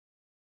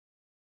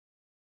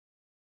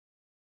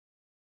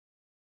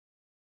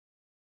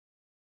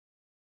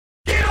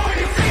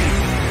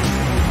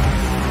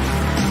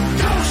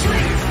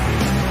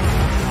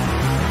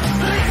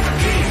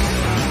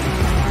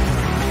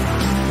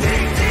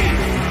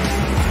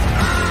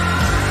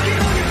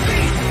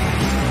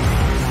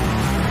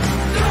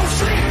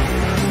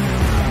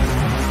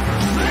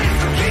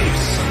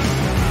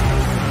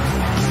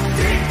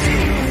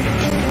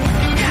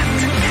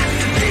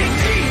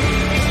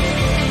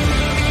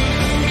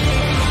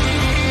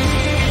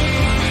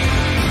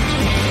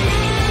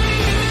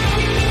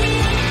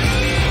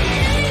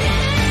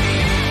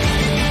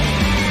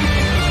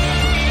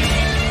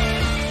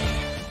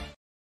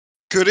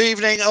Good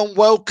evening and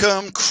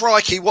welcome.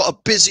 Crikey, what a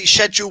busy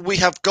schedule we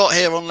have got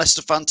here on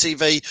Leicester Fan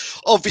TV.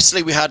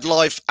 Obviously, we had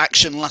live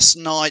action last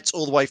night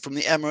all the way from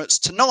the Emirates.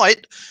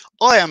 Tonight,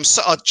 I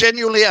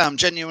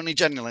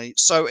genuinely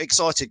so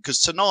excited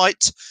because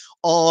tonight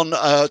on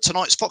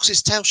tonight's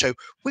Fox's Tale Show,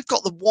 we've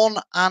got the one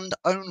and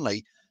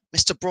only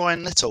Mr.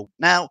 Brian Little.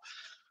 Now,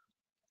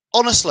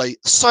 honestly,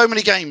 so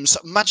many games,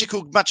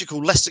 magical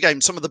Leicester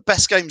games, some of the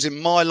best games in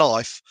my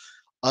life.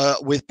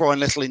 With Brian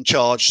Little in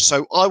charge.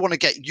 So I want to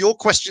get your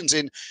questions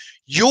in,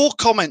 your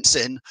comments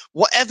in,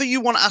 whatever you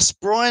want to ask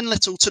Brian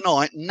Little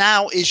tonight.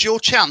 Now is your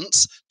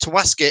chance to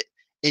ask it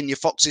in your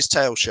Fox's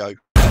Tale Show.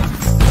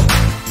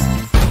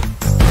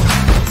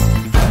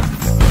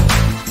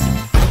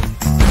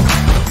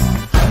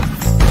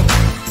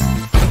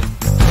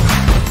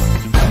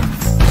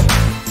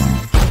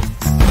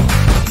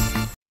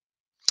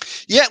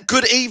 Yeah,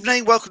 good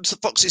evening. Welcome to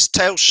the Fox's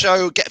Tale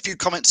Show. Get a few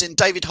comments in.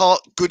 David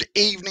Hart, good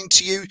evening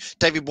to you.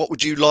 David, what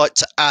would you like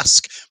to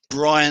ask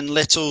Brian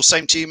Little?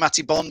 Same to you.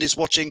 Matty Bond is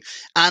watching,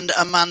 and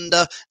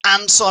Amanda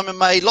and Simon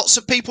May. Lots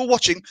of people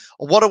watching.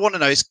 What I want to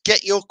know is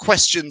get your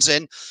questions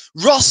in.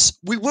 Ross,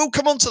 we will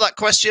come on to that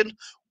question.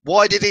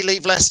 Why did he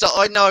leave Leicester?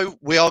 I know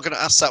we are going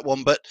to ask that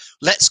one, but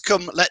let's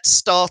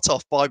start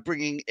off by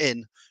bringing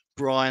in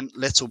Brian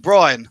Little.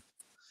 Brian,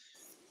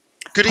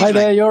 good evening. Hi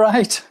there, you're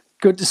right.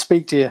 Good to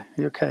speak to you.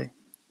 You okay?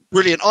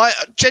 Brilliant. I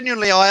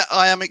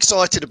am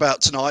excited about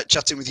tonight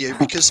chatting with you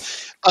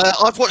because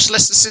I've watched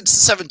Leicester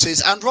since the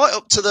 70s and right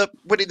up to the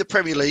winning the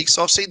Premier League.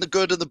 So I've seen the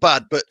good and the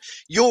bad. But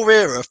your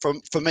era,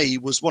 for me,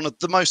 was one of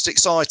the most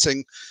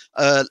exciting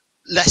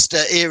Leicester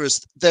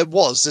eras there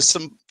was. There's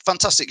some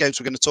fantastic games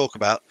we're going to talk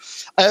about.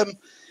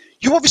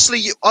 You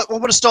obviously, I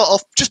want to start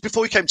off just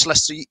before you came to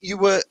Leicester. You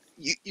were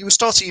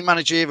starting your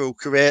managerial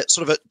career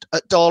sort of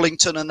at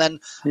Darlington, and then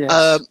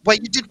yes. Well,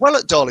 you did well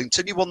at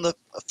Darlington. You won the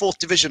 4th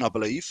division, I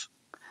believe.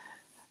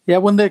 Yeah,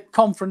 won the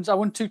conference. I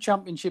won 2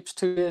 championships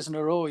 2 years in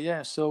a row.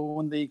 Yeah, so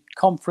won the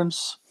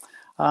conference,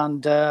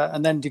 and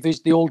then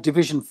the old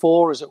Division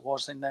 4 as it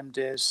was in them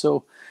days.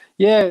 So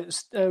yeah,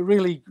 it's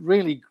really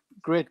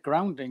great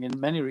grounding in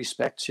many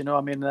respects. You know,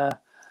 I mean,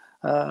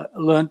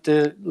 learned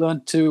to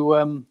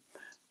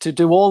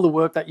do all the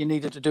work that you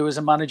needed to do as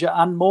a manager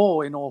and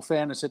more. In all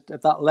fairness, at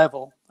that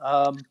level.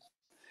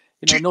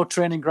 No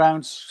training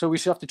grounds, so we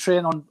used to have to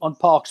train on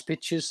parks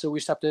pitches. So we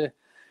used to have to,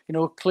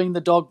 clean the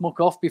dog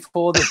muck off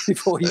before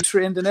you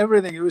trained and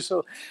everything. It was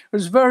a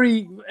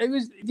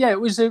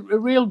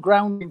real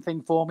grounding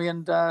thing for me.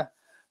 And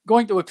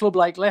going to a club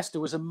like Leicester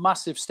was a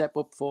massive step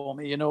up for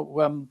me.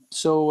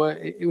 So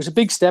it was a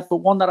big step, but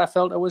one that I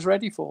felt I was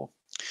ready for.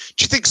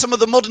 Do you think some of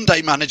the modern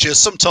day managers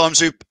sometimes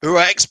who are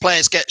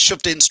ex-players get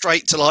shoved in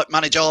straight to like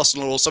manage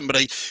Arsenal or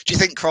somebody? Do you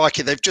think,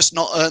 crikey, they've just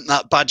not earned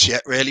that badge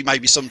yet? Really,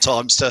 maybe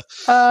sometimes to.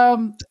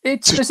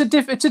 It's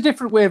a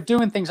different way of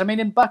doing things. I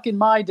mean, back in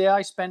my day,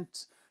 I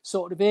spent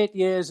sort of 8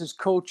 years as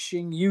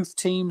coaching youth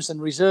teams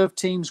and reserve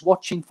teams,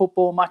 watching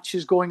football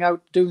matches, going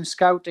out doing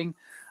scouting.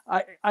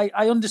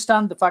 I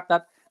understand the fact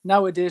that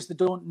nowadays they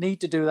don't need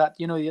to do that.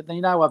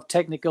 They now have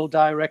technical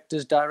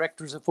directors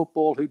of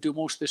football who do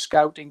most of the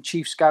scouting,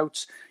 chief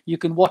scouts. You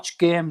can watch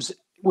games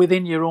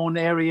within your own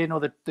area.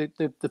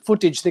 The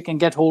footage they can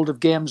get hold of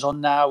games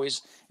on now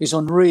is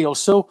unreal.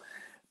 So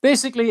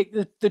basically,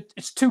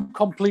 it's 2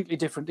 completely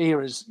different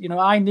eras.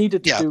 I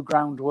needed to do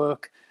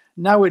groundwork.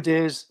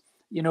 Nowadays,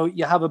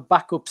 you have a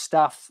backup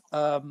staff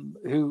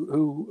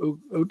who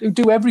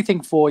do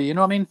everything for you.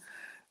 I mean,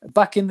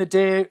 back in the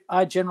day,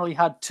 I generally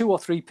had 2 or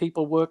 3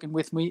 people working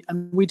with me,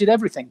 and we did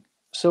everything.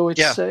 So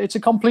it's a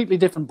completely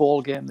different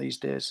ball game these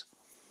days.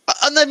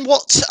 And then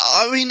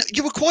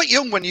you were quite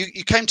young when you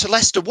came to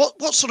Leicester.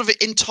 What sort of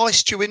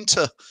enticed you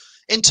into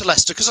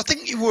Leicester? Because I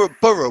think you were at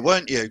Borough,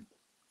 weren't you?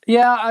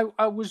 Yeah,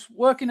 I was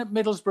working at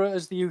Middlesbrough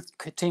as the youth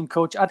team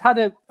coach.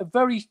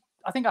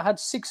 I think I had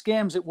 6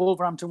 games at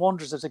Wolverhampton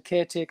Wanderers as a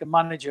caretaker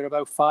manager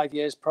about 5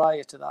 years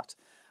prior to that.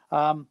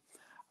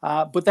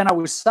 But then I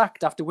was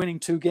sacked after winning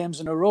 2 games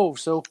in a row.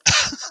 So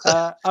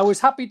I was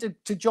happy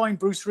to join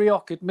Bruce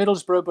Rioch at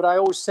Middlesbrough, but I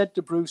always said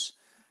to Bruce,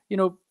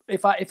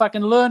 if I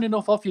can learn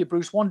enough off you,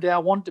 Bruce, one day I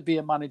want to be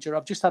a manager.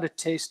 I've just had a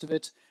taste of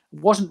it.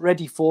 Wasn't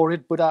ready for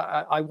it, but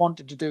I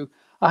wanted to do.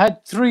 I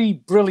had 3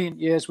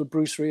 brilliant years with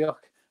Bruce Rioch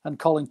and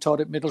Colin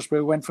Todd at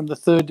Middlesbrough. Went from the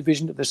 3rd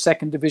division to the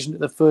 2nd division to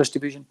the 1st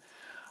division.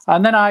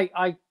 And then I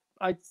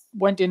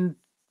went in,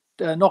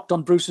 knocked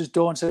on Bruce's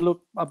door and said,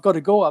 look, I've got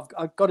to go.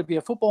 I've got to be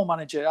a football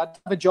manager. I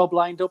didn't have a job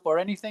lined up or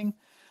anything.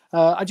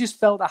 I just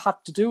felt I had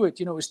to do it.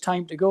 It was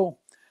time to go.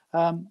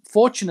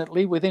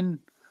 Fortunately, within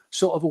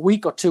sort of a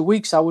week or 2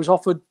 weeks, I was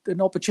offered an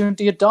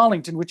opportunity at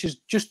Darlington, which is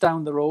just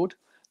down the road.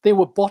 They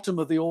were bottom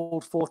of the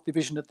old 4th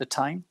division at the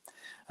time.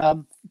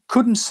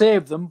 Couldn't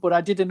save them, but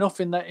I did enough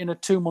in a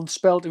 2-month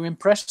spell to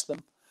impress them.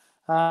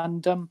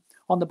 And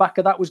on the back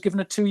of that, was given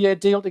a 2-year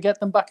deal to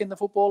get them back in the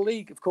Football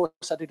League. Of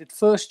course, I did it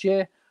first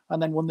year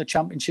and then won the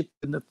championship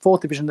in the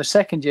 4th division the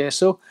 2nd year.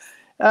 So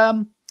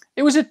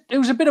it was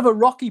a bit of a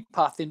rocky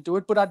path into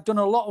it, but I'd done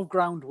a lot of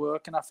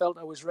groundwork and I felt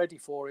I was ready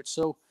for it.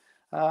 So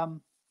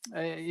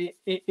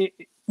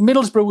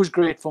Middlesbrough was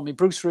great for me.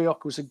 Bruce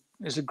Rioch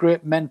is a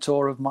great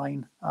mentor of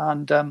mine,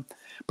 and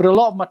but a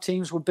lot of my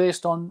teams were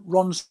based on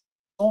Ron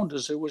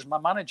Saunders, who was my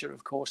manager,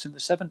 of course, in the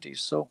 70s.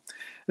 So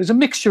there's a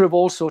mixture of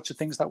all sorts of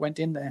things that went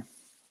in there.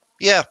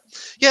 Yeah,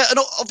 and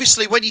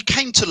obviously when you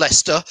came to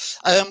Leicester,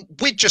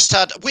 we'd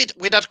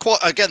had quite.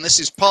 Again, this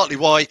is partly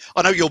why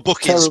I know your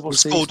book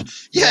was called.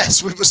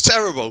 Yes, it was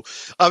terrible.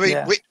 I mean,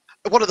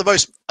 one of the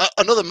most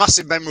another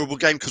massive memorable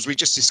game because we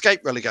just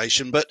escaped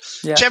relegation. But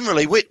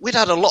generally, we'd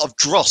had a lot of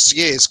dross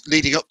years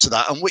leading up to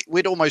that, and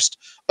we'd almost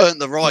earned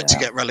the right to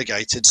get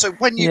relegated. So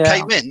when you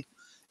came in,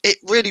 it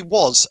really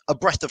was a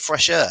breath of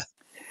fresh air.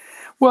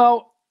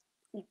 Well,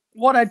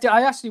 what I did,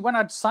 when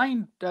I'd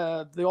signed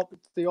the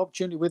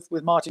opportunity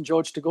with Martin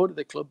George to go to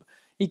the club,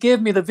 he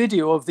gave me the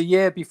video of the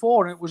year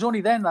before, and it was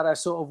only then that I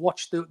sort of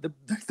watched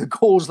the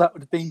goals that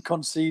had been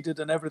conceded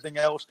and everything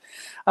else.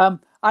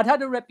 I'd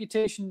had a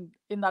reputation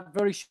in that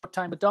very short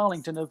time at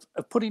Darlington of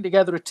putting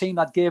together a team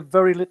that gave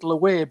very little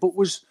away, but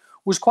was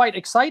quite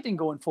exciting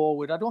going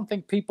forward. I don't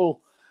think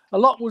a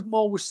lot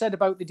more was said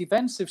about the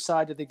defensive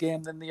side of the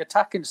game than the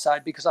attacking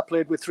side because I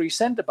played with 3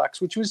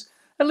 centre-backs, which was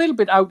a little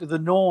bit out of the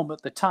norm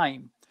at the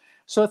time.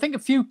 So I think a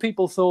few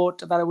people thought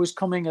that I was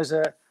coming as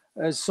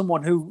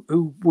someone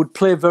who would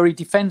play very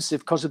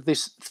defensive because of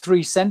this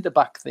 3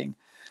 centre-back thing.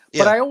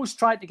 But I always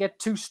tried to get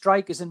 2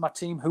 strikers in my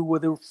team who were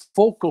the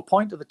focal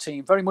point of the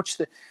team, very much.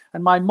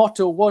 And my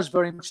motto was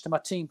very much to my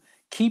team,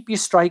 keep your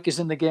strikers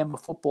in the game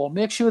of football.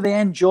 Make sure they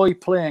enjoy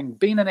playing.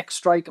 Being an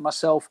ex-striker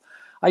myself,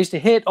 I used to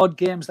hate odd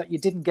games that you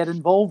didn't get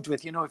involved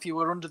with, if you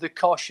were under the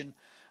caution,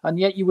 and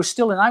yet you were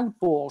still an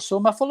outball.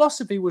 So my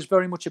philosophy was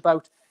very much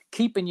about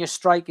keeping your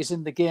strikers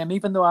in the game,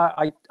 even though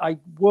I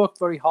worked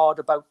very hard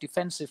about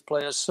defensive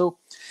players. So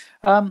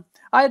I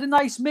had a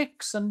nice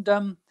mix. And,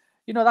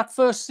 that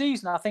first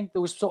season, I think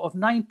there was sort of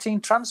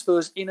 19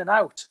 transfers in and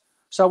out.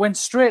 So I went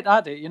straight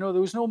at it. There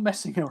was no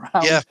messing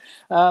around.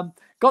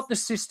 Got the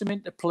system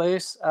into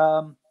place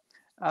and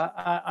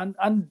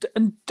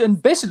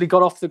basically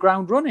got off the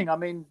ground running. I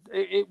mean,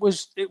 it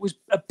was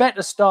a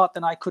better start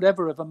than I could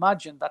ever have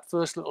imagined, that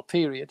first little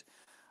period.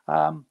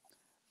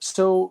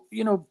 So,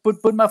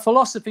 but my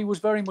philosophy was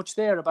very much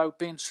there about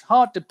being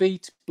hard to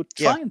beat, but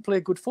try and play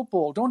good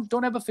football.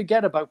 Don't ever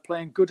forget about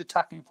playing good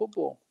attacking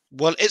football.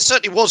 Well, it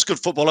certainly was good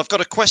football. I've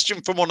got a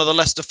question from one of the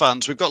Leicester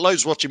fans. We've got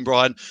loads watching,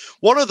 Brian.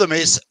 One of them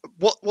is,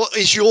 what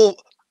is your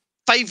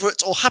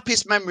favourite or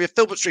happiest memory of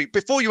Filbert Street?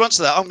 Before you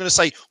answer that, I'm going to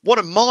say one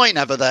of mine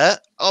ever there,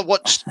 I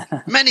watched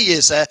many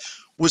years there,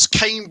 was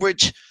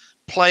Cambridge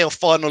playoff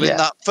final in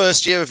that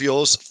first year of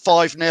yours,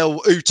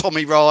 5-0,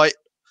 Tommy Wright.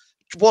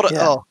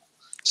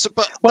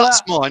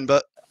 That's mine,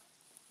 but...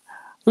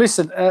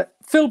 Listen,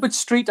 Filbert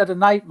Street at a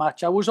night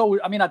match,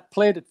 I'd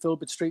played at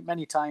Filbert Street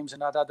many times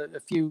and I'd had a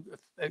few,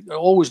 I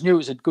always knew it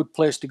was a good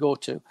place to go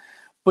to.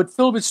 But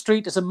Filbert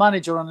Street as a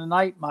manager on a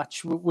night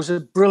match was a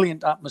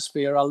brilliant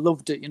atmosphere. I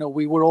loved it.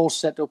 We were all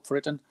set up for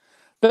it. And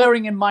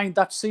bearing in mind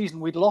that season,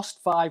 we'd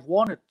lost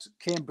 5-1 at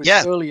Cambridge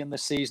early in the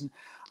season.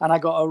 And I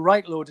got a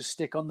right load of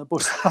stick on the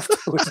bus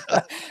afterwards.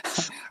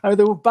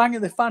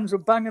 The fans were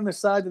banging the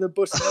side of the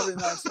bus and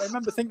everything else. I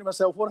remember thinking to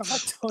myself, what have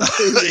I done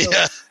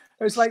here?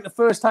 It was like the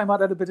first time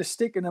I'd had a bit of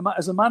stick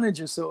as a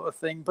manager sort of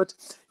thing. But,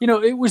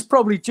 it was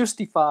probably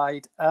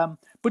justified.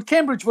 But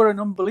Cambridge were an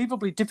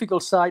unbelievably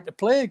difficult side to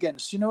play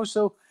against,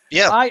 So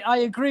I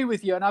agree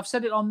with you. And I've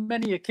said it on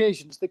many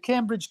occasions. The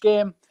Cambridge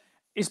game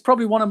is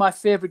probably one of my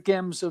favourite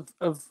games of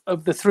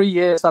the 3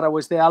 years that I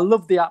was there. I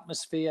love the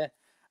atmosphere.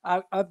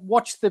 I've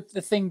watched the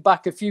thing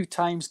back a few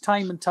times,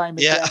 time and time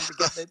again, to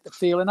get the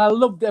feel. And I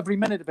loved every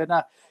minute of it.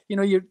 Now,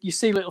 you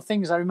see little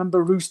things. I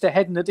remember Rooster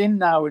heading it in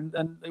now. And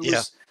it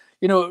was...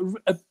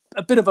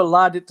 a bit of a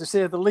lad, to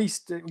say the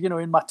least,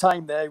 in my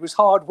time there. It was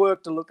hard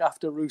work to look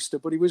after Rooster,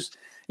 but he was,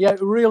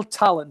 real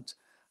talent.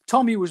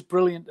 Tommy was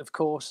brilliant, of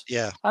course.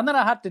 Yeah. And then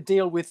I had to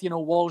deal with,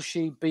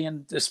 Walshy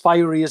being as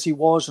fiery as he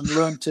was and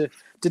learn to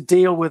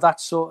deal with that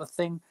sort of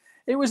thing.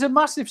 It was a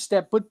massive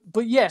step,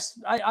 but yes,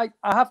 I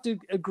have to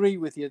agree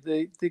with you.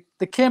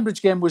 The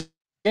Cambridge game was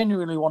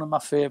genuinely one of my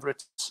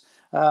favourites.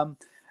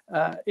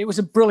 It was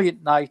a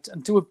brilliant night,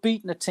 and to have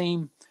beaten a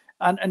team.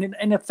 And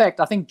in effect,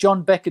 I think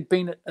John Beck had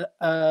been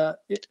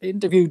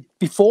interviewed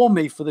before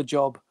me for the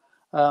job,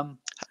 but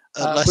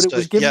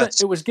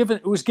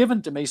it was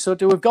given to me. So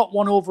to have got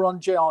one over on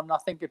John, I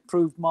think it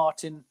proved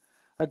Martin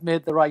had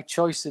made the right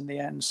choice in the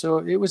end. So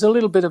it was a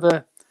little bit of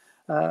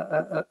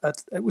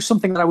it was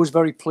something that I was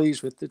very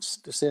pleased with,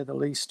 to say the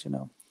least.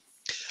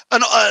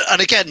 And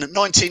again,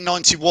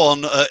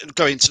 1991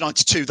 going to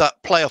 92,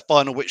 that playoff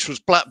final, which was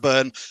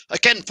Blackburn.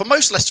 Again, for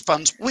most Leicester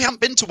fans, we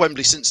haven't been to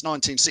Wembley since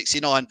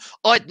 1969.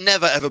 I'd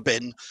never, ever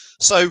been.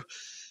 So,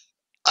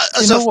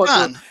 as a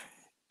fan...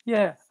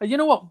 You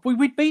know what?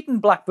 We'd beaten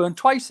Blackburn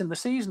twice in the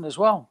season as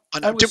well. I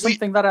know. That was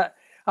something that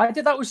I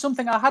did. That was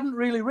something I hadn't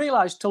really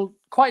realised till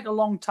quite a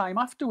long time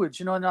afterwards,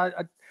 you know. And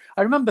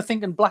I remember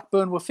thinking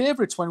Blackburn were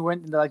favourites when we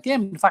went into that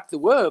game. In fact, they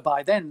were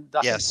by then.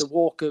 I think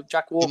the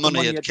Jack Walker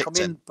money had come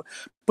in.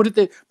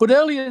 But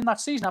earlier in that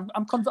season,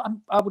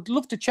 I would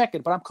love to check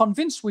it, but I'm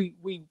convinced we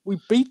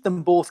beat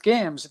them both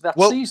games that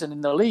season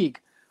in the league.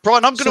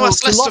 Brian, I'm going to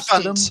ask Leicester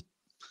fans.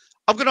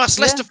 I'm going to ask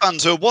Leicester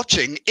fans who are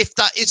watching if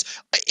that is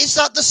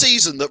that the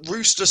season that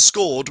Rooster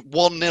scored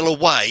 1-0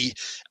 away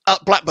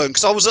at Blackburn?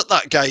 Because I was at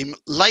that game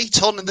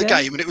late on in the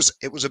game, and it was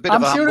a bit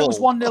of a handball. I'm sure it was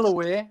 1-0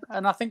 away,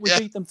 and I think we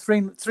beat them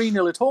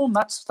 3-0 at home.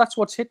 That's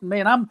what's hitting me,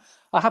 and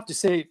I have to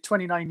say,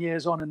 29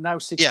 years on and now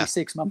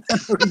 66,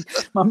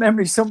 my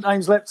memory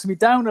sometimes lets me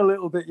down a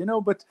little bit, you know.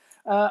 But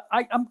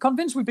I'm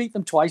convinced we beat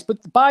them twice.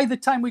 But by the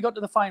time we got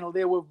to the final,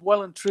 they were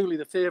well and truly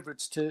the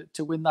favourites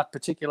to win that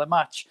particular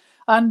match,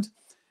 and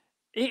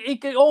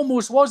it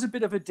almost was a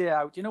bit of a day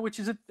out, you know, which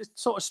is a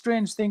sort of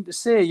strange thing to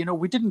say. You know,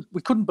 we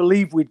couldn't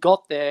believe we'd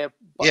got there.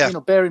 But, you know,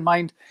 bear in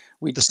mind,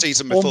 the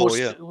season before,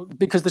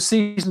 because the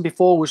season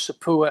before was so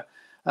poor.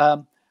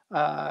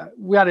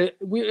 We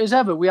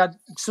had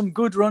some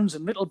good runs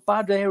and little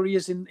bad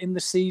areas in the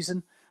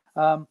season.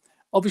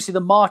 Obviously, the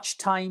March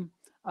time,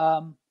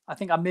 I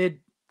think I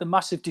made the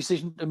massive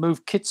decision to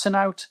move Kitson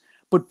out,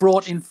 but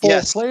brought in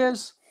 4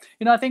 players.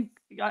 You know, I think.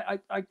 I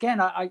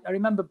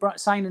remember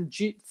signing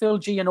Phil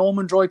G and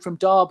Ormondroyd from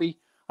Derby,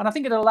 and I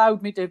think it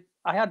allowed me to.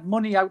 I had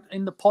money out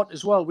in the pot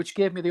as well, which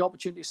gave me the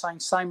opportunity to sign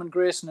Simon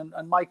Grayson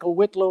and Michael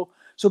Whitlow.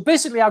 So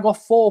basically, I got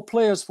 4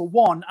 players for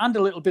 1 and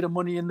a little bit of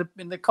money in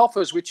the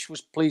coffers, which was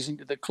pleasing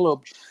to the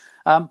club.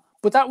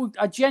 But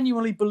I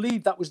genuinely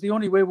believed that was the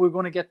only way we were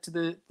going to get to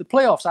the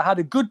playoffs. I had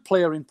a good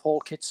player in Paul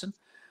Kitson,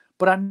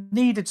 but I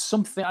needed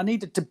something. I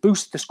needed to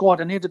boost the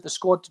squad. I needed the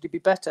squad to be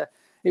better.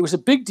 It was a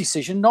big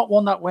decision, not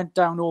one that went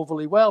down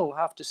overly well,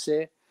 I have to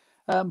say.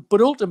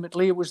 But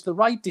ultimately, it was the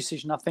right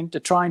decision, I think, to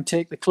try and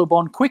take the club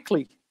on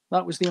quickly.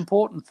 That was the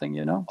important thing,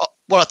 you know.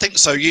 Well, I think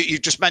so. You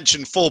just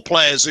mentioned 4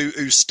 players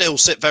who still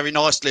sit very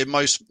nicely in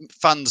most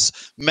fans'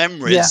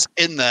 memories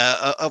in there.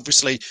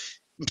 Obviously,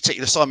 in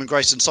particular, Simon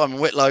Grayson, Simon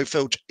Whitlow,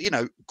 Phil, you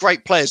know,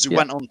 great players who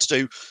went on to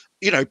do,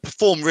 you know,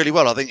 perform really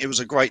well. I think it was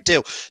a great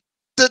deal.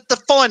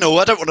 The final,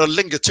 I don't want to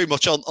linger too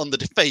much on the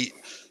defeat.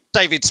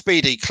 David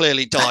Speedy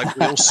clearly died.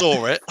 We all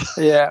saw it.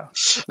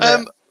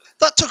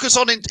 That took us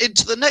on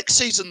into the next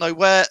season, though,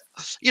 where,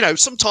 you know,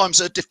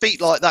 sometimes a defeat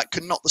like that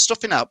can knock the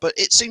stuffing out. But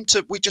it seemed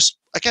we just,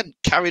 again,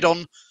 carried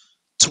on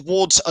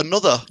towards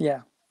another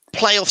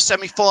playoff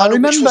semi-final,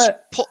 which was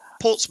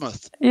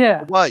Portsmouth.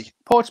 Away.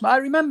 Portsmouth. I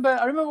remember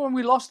when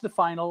we lost the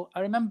final. I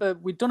remember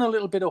we'd done a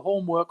little bit of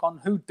homework on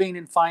who'd been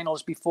in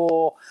finals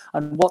before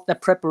and what their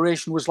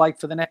preparation was like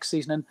for the next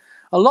season. And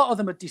a lot of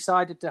them had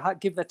decided to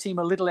give their team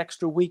a little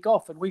extra week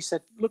off. And we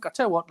said, look, I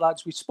tell you what,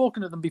 lads, we've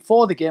spoken to them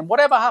before the game.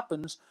 Whatever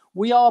happens,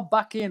 we are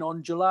back in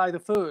on July the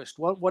 1st.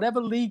 Well, whatever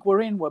league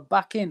we're in, we're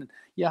back in.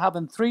 You're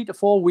having 3 to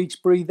 4 weeks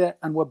breather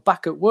and we're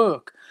back at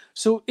work.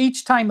 So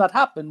each time that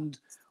happened,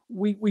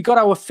 we got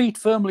our feet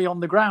firmly on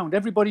the ground.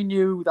 Everybody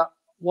knew that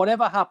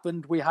whatever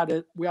happened, we had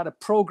a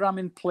program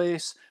in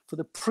place for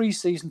the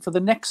pre-season for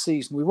the next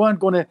season. We weren't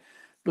going to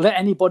let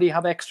anybody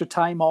have extra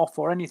time off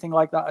or anything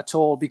like that at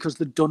all because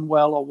they'd done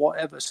well or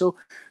whatever. So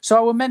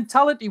our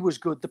mentality was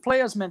good. The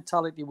players'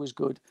 mentality was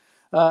good.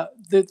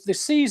 The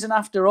season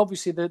after,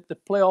 obviously, the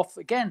playoff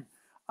again,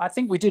 I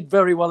think we did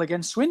very well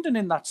against Swindon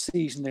in that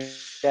season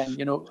again.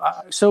 You know,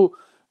 so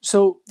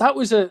that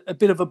was a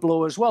bit of a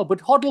blow as well. But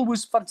Hoddle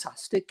was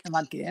fantastic in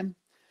that game.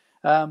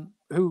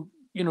 Who,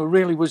 you know,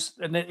 really was,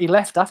 and he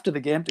left after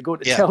the game to go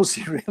to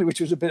Chelsea, really, which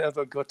was a bit of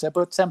a gutter.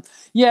 But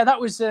that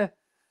was a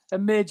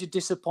major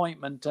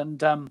disappointment,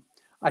 and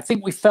I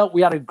think we felt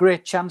we had a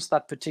great chance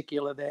that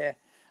particular day.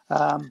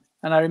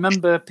 And I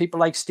remember people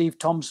like Steve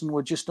Thompson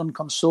were just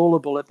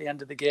unconsolable at the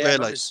end of the game.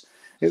 Really?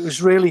 It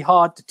was really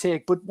hard to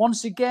take. But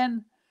once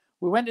again,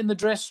 we went in the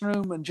dressing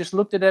room and just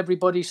looked at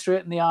everybody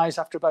straight in the eyes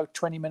after about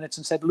 20 minutes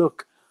and said,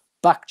 look,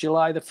 back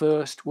July the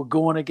 1st, we're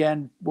going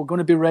again. We're going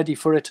to be ready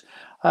for it.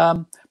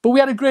 But we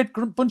had a great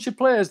bunch of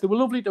players. They were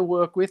lovely to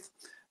work with.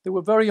 They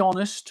were very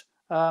honest.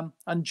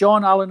 And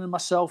John Allen and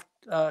myself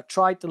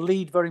tried to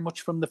lead very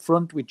much from the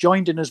front. We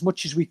joined in as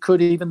much as we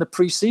could, even the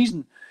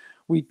pre-season.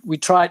 We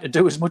tried to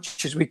do as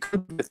much as we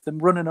could with them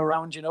running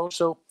around, you know.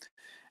 So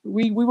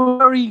we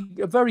were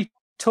a very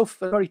tough,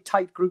 a very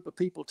tight group of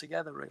people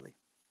together, really.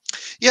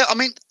 Yeah, I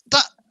mean,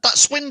 that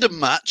Swindon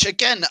match,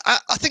 again,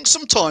 I think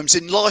sometimes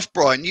in life,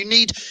 Brian, you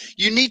need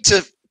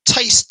to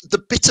taste the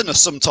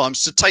bitterness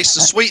sometimes to taste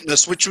the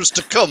sweetness, which was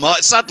to come.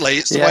 Sadly,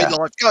 it's the way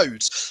life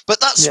goes. But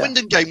that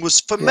Swindon game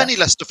was, for many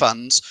Leicester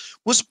fans,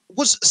 was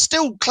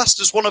still classed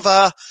as one of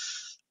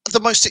the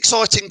most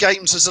exciting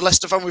games as a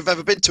Leicester fan we've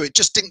ever been to. It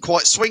just didn't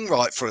quite swing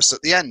right for us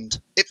at the end.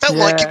 It felt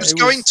like it was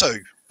going to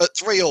at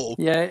 3-3.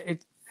 Yeah,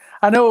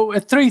 I know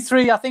at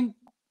 3-3, I think,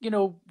 you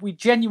know, we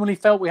genuinely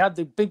felt we had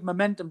the big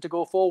momentum to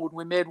go forward.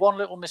 We made one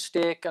little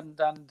mistake and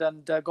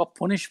got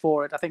punished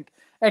for it. I think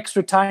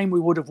extra time we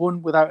would have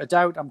won without a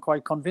doubt. I'm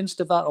quite convinced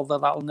of that, although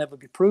that'll never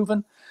be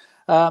proven.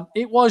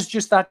 It was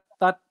just that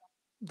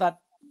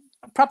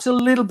perhaps a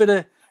little bit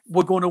of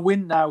we're going to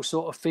win now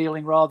sort of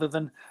feeling, rather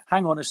than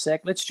hang on a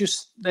sec, let's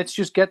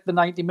just get the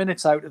 90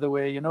 minutes out of the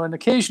way, you know. And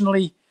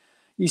occasionally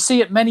you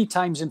see it many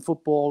times in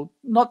football,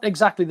 not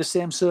exactly the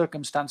same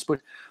circumstance,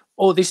 but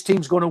oh, this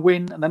team's going to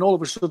win, and then all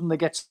of a sudden they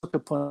get sucker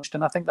punched.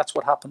 And I think that's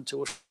what happened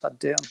to us that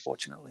day,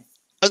 unfortunately.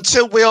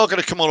 Until we are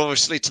going to come on,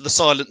 obviously, to the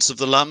Silence of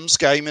the Lambs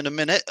game in a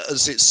minute,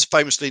 as it's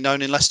famously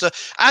known in Leicester.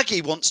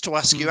 Aggie wants to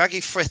ask you,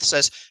 Aggie Frith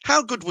says,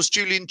 how good was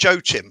Julian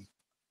Joachim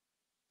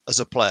as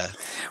a player?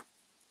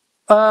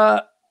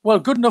 Well,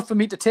 good enough for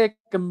me to take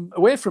him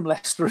away from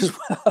Leicester as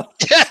well.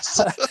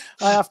 Yes.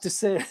 I have to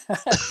say.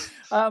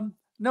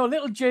 No,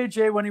 little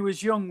JJ, when he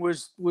was young,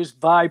 was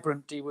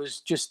vibrant. He was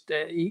just,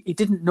 he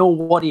didn't know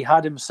what he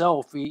had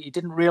himself. He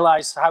didn't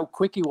realise how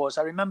quick he was.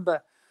 I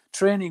remember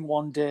training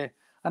one day,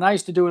 and I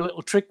used to do a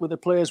little trick with the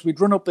players. We'd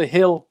run up the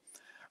hill,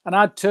 and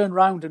I'd turn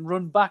round and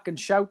run back and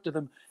shout to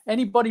them,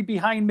 anybody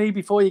behind me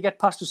before you get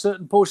past a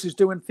certain post is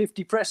doing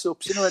 50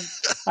 press-ups, you know.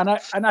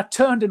 And I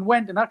turned and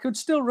went, and I could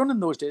still run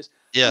in those days.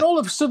 Yeah. And all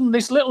of a sudden,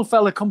 this little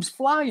fella comes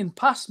flying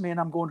past me, and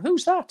I'm going,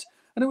 who's that?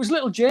 And it was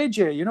little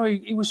JJ, you know.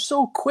 He was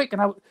so quick,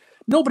 and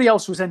nobody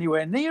else was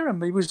anywhere near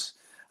him.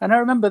 And I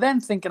remember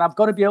then thinking, I've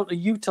got to be able to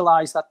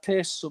utilise that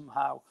pace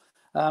somehow.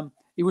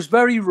 He was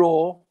very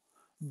raw,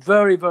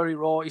 very, very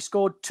raw. He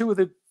scored 2 of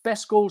the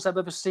best goals I've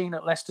ever seen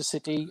at Leicester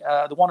City.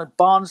 The one at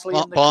Barnsley,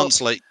 in the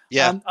Barnsley, cup,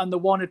 yeah, and the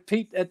one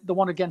the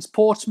one against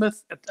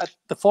Portsmouth at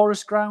the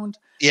Forest Ground.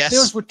 Yes,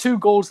 those were 2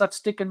 goals that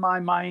stick in my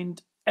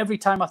mind every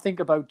time I think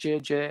about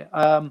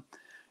JJ.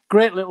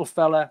 Great little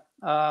fella.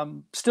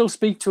 Still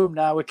speak to him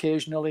now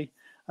occasionally.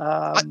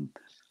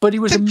 But he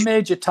was a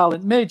major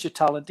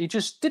talent. He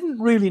just didn't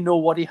really know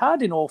what he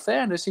had, in all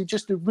fairness. He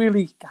just a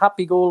really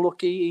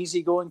happy-go-lucky,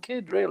 easygoing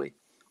kid, really.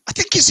 I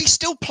think, is he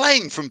still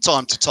playing from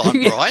time to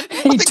time, Brian?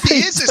 I think he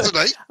is, isn't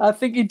he? I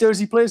think he does.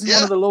 He plays in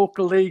one of the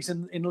local leagues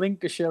in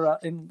Lincolnshire,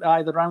 in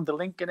either around the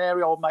Lincoln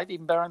area or might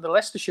even be around the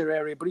Leicestershire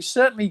area. But he's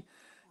certainly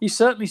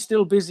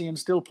still busy and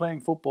still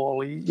playing football.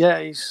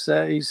 He's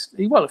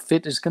well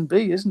fit as can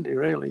be, isn't he?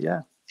 Really,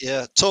 yeah.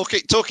 Yeah.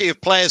 Talking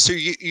of players who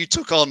you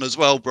took on as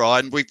well,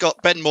 Brian. We've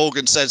got Ben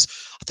Morgan says,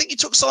 I think you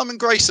took Simon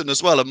Grayson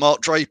as well, and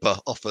Mark Draper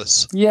off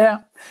us. Yeah,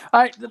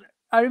 I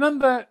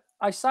remember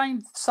I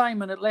signed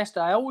Simon at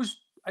Leicester.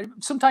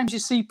 Sometimes you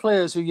see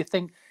players who you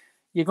think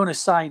you're going to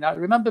sign. I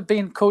remember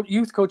being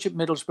youth coach at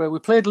Middlesbrough. We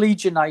played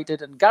Leeds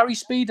United, and Gary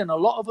Speed and a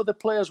lot of other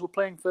players were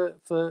playing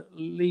for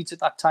Leeds at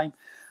that time.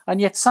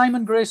 And yet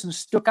Simon Grayson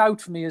stuck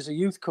out for me as a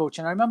youth coach.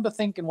 And I remember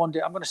thinking one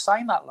day, I'm going to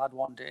sign that lad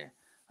one day.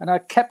 And I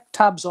kept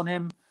tabs on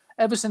him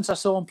ever since I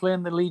saw him play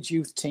in the Leeds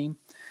youth team,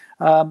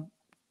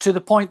 to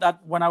the point that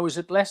when I was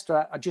at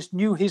Leicester, I just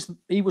knew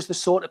he was the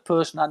sort of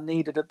person I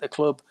needed at the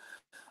club.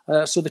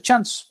 So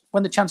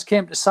when the chance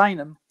came to sign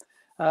him,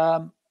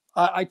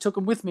 I took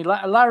him with me.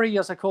 Larry,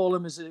 as I call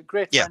him, is a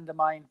great friend of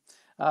mine.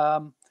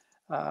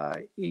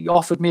 He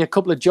offered me a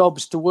couple of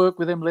jobs to work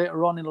with him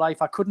later on in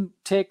life. I couldn't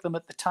take them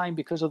at the time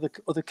because of the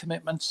other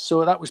commitments,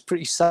 so that was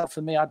pretty sad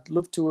for me. I'd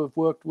love to have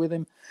worked with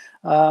him.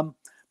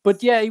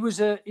 But yeah, he was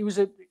a.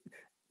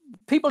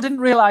 People didn't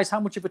realise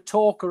how much of a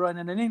talker and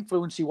an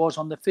influence he was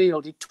on the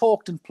field. He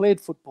talked and played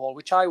football,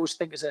 which I always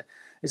think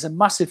is a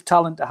massive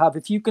talent to have.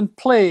 If you can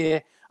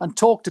play and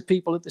talk to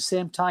people at the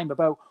same time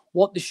about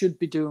what they should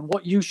be doing,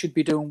 what you should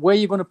be doing, where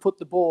you're going to put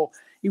the ball.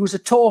 He was a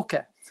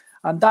talker,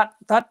 and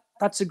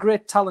that's a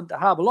great talent to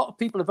have. A lot of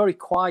people are very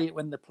quiet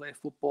when they play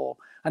football,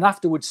 and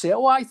afterwards say,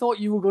 "Oh, I thought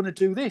you were going to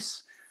do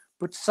this."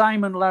 But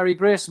Larry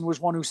Grayson was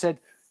one who said,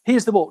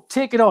 "Here's the ball,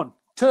 take it on,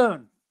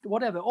 turn."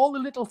 Whatever, all the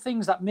little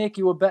things that make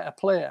you a better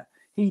player,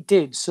 he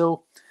did.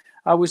 So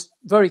I was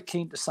very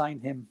keen to sign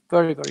him.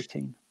 Very, very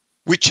keen.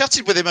 We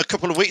chatted with him a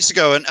couple of weeks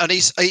ago, and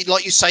he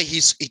like you say,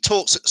 he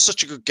talks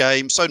such a good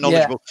game, so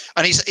knowledgeable,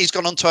 and he's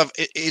gone on to have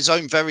his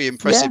own very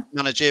impressive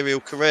managerial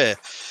career.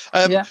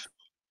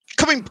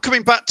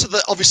 Coming back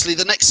to obviously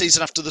the next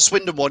season after the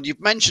Swindon one,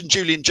 you've mentioned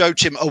Julian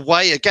Joachim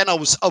away again. I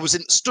was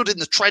stood in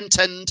the Trent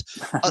end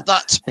at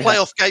that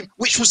playoff game,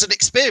 which was an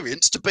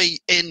experience to be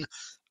in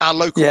our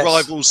local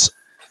rivals'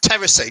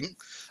 terracing.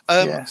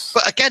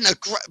 But again,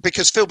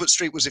 because Filbert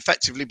Street was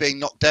effectively being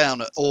knocked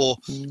down, or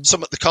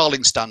some at the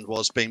Carling stand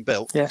was being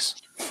built. Yes,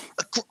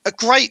 a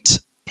great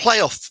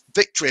playoff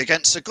victory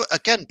against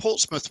again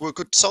Portsmouth were a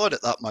good side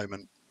at that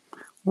moment.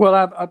 Well,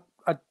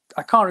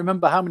 I can't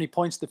remember how many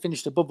points they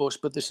finished above us,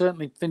 but they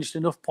certainly finished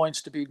enough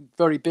points to be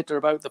very bitter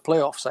about the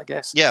playoffs, I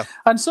guess. Yeah,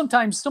 and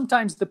sometimes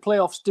the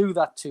playoffs do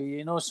that to you.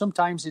 You know,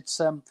 sometimes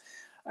it's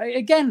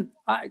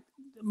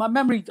my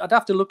memory, I'd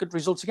have to look at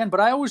results again, but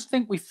I always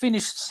think we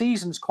finished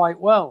seasons quite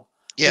well.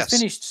 Yes. We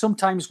finished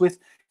sometimes with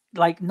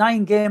like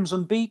 9 games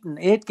unbeaten,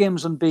 8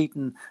 games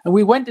unbeaten, and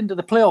we went into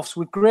the playoffs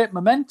with great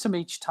momentum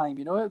each time,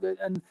 you know,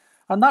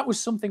 and that was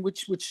something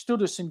which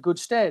stood us in good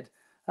stead.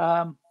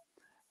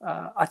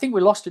 I think we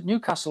lost at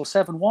Newcastle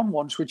 7-1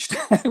 once, which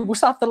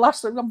was that the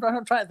last. I'm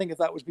trying to think if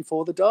that was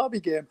before the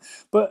Derby game,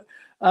 but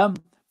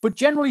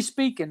generally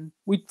speaking,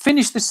 we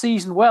finished the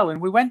season well,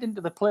 and we went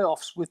into the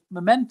playoffs with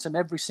momentum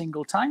every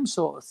single time,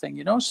 sort of thing,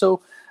 you know.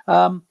 So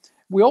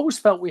we always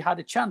felt we had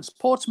a chance.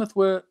 Portsmouth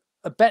were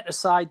a better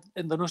side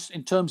than us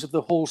in terms of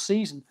the whole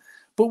season,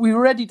 but we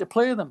were ready to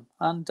play them.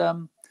 And,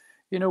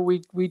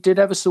 we did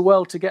ever so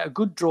well to get a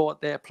good draw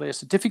at their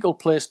place, a difficult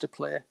place to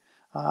play.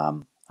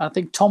 I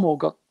think Tomo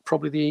got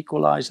probably the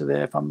equaliser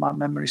there, if my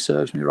memory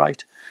serves me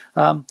right.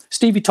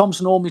 Stevie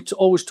Thompson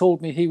always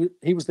told me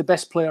he was the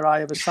best player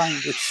I ever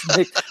signed,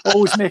 which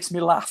always makes me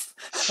laugh.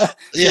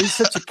 Yeah. He's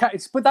such a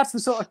but that's the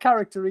sort of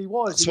character he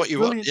was. That's He was what you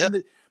want.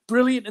 Yeah.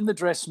 Brilliant in the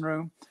dressing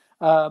room.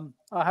 I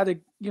had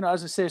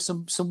as I say,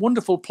 some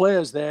wonderful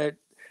players there,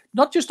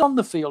 not just on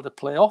the field to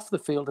play, off the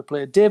field to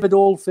play. David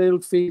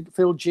Oldfield,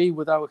 Phil G,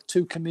 with our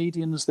two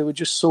comedians. They were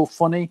just so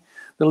funny.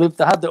 They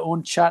had their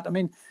own chat. I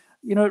mean,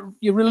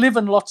 you're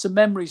reliving lots of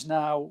memories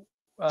now,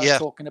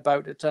 talking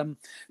about it.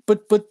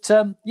 But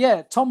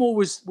Tomo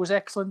was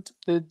excellent.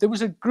 There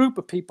was a group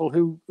of people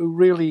who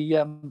really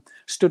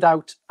stood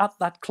out at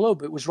that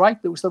club. It was right.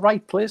 It was the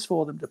right place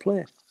for them to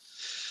play.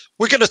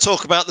 We're going to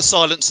talk about the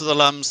Silence of the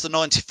Lambs, the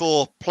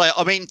 94 player.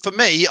 I mean, for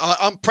me,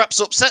 I'm perhaps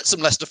upset some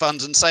Leicester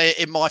fans and say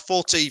in my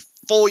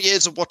 44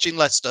 years of watching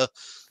Leicester,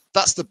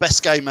 that's the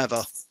best game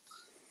ever.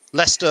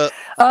 Leicester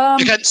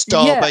against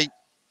Derby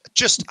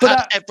just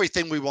had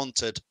everything we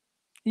wanted.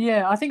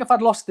 Yeah, I think if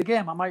I'd lost the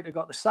game, I might have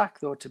got the sack,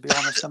 though, to be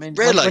honest. I mean,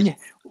 really?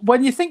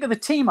 when you think of the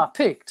team I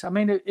picked, I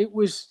mean, it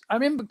was, I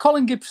remember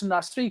Colin Gibson,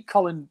 I see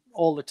Colin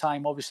all the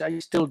time, obviously. He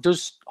still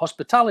does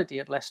hospitality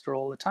at Leicester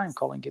all the time,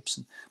 Colin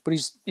Gibson. But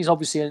he's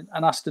obviously an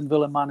Aston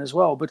Villa man as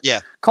well. But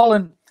yeah,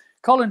 Colin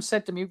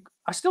said to me,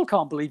 I still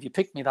can't believe you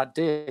picked me that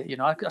day.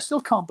 I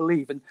still can't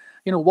believe. And,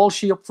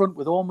 Walshy up front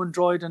with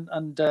Ormondroyd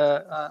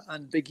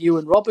and Big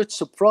Ewan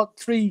Roberts up front,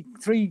 three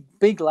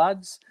big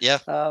lads.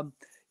 Yeah.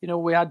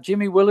 We had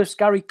Jimmy Willis,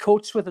 Gary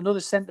Coates with another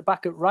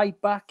centre-back at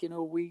right-back.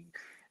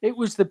 It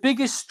was the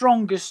biggest,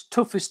 strongest,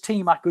 toughest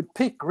team I could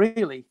pick,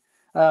 really,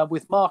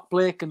 with Mark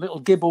Blake and little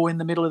Gibbo in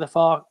the middle of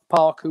the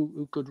park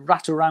who could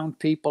rat around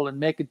people and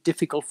make it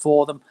difficult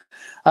for them.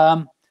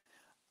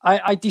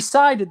 I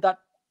decided that,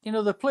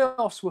 the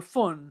playoffs were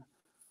fun,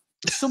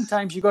 but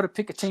sometimes you've got to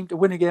pick a team to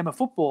win a game of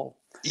football.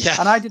 Yeah.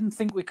 And I didn't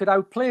think we could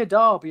outplay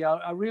Derby.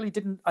 I really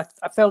didn't.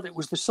 I felt it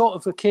was the sort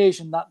of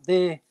occasion that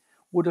they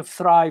would have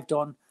thrived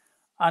on.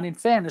 And in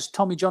fairness,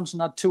 Tommy Johnson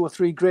had 2 or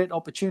 3 great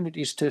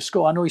opportunities to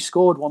score. I know he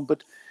scored one,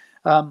 but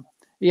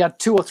he had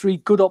 2 or 3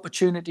 good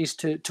opportunities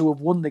to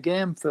have won the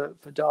game for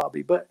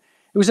Derby. But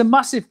it was a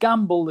massive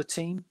gamble, the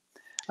team.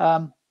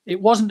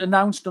 It wasn't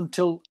announced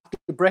until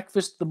after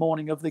breakfast the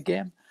morning of the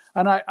game.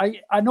 And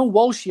I know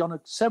Walshy on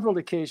several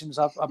occasions,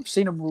 I've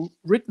seen him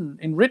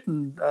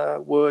written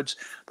words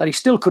that he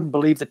still couldn't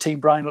believe the team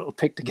Brian Little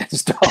picked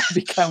against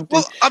Derby County.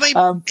 Well, I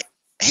mean...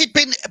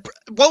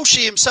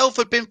 Walshy himself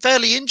had been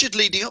fairly injured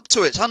leading up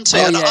to it, hadn't he?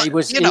 He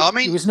was.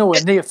 He was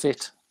nowhere near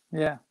fit.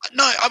 Yeah.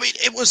 No, I mean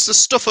it was the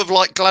stuff of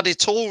like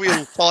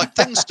gladiatorial type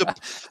things.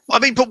 I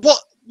mean, but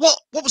what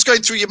was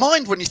going through your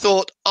mind when you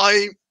thought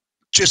I'm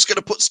just going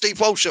to put Steve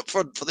Walsh up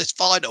front for this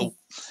final?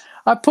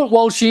 I put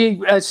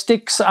Walshy,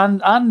 Sticks,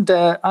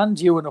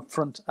 and Ewan up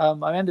front.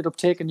 I ended up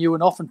taking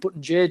Ewan off and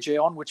putting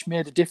JJ on, which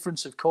made a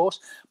difference, of course.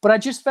 But I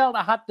just felt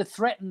I had to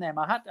threaten them.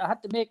 I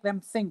had to make them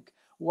think,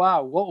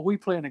 wow, what are we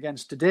playing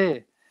against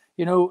today?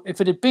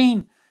 If it had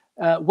been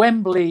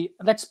Wembley,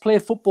 let's play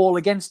football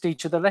against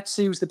each other. Let's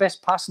see who's the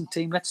best passing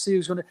team. Let's see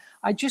who's going to...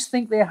 I just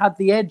think they had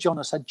the edge on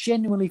us. I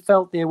genuinely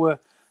felt they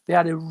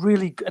had a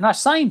really... And I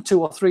signed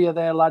 2 or 3 of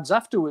their lads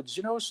afterwards,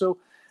 So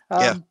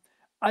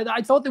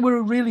I thought they were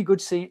a really good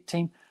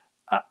team.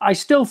 I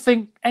still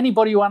think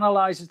anybody who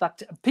analyses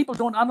that... People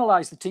don't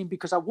analyse the team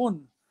because I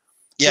won.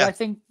 Yeah. But I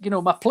think,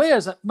 my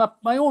players,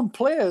 my own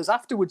players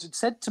afterwards had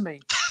said to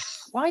me,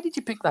 why did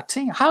you pick that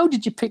team? How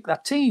did you pick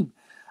that team?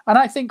 And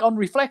I think on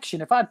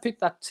reflection, if I'd picked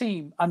that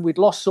team and we'd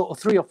lost sort of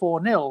 3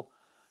 or 4-0,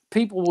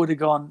 people would have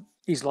gone,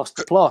 he's lost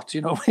the plot,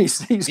 he's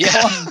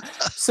gone.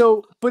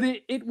 So, but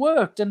it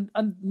worked. And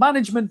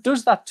management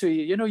does that to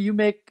you.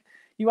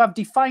 You have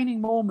defining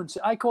moments.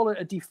 I call it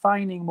a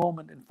defining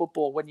moment in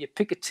football when you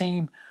pick a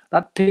team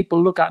that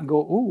people look at and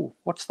go, ooh,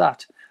 what's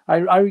that?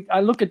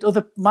 I look at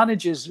other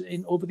managers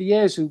over the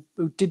years who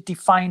did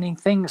defining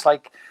things.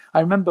 Like I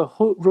remember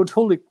Rudd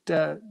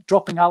Hullick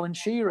dropping Alan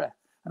Shearer.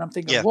 And I'm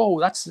thinking, whoa,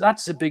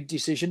 that's a big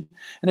decision.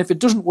 And if it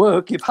doesn't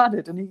work, you've had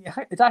it. And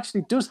it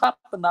actually does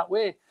happen that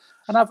way.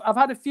 And I've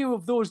had a few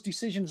of those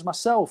decisions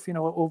myself,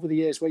 over the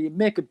years where you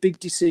make a big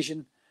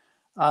decision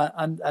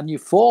and you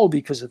fall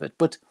because of it.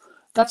 But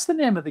that's the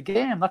name of the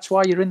game. That's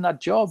why you're in that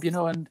job,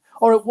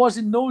 or it was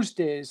in those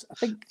days. I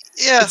think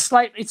it's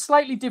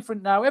slightly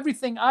different now.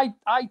 Everything I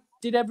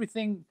did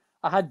everything.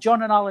 I had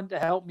John and Alan to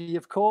help me,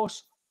 of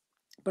course.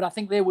 But I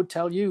think they would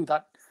tell you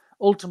that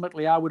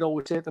ultimately, I would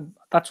always say to them,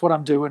 that's what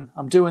I'm doing.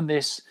 I'm doing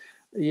this.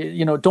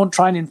 Don't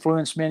try and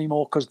influence me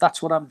anymore because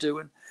that's what I'm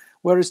doing.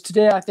 Whereas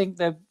today, I think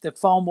they're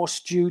far more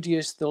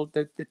studious. They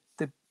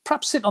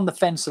perhaps sit on the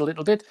fence a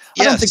little bit.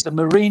 Yes. I don't think the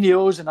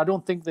Mourinhos and I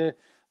don't think the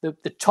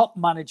top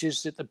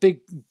managers at the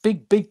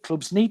big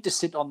clubs need to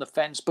sit on the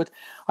fence. But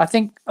I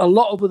think a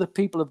lot of other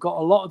people have got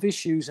a lot of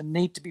issues and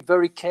need to be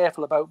very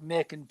careful about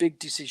making big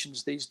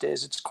decisions these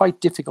days. It's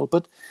quite difficult.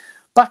 But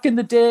back in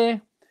the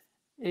day,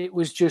 it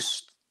was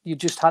just... you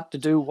just had to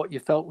do what you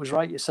felt was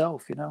right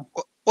yourself, you know.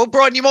 Well,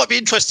 Brian, you might be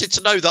interested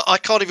to know that I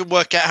can't even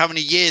work out how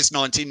many years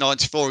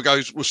 1994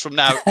 ago was from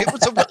now. It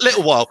was a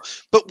little while,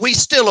 but we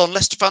still on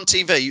Leicester Fan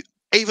TV,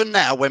 even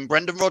now when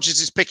Brendan Rodgers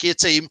is picking a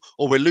team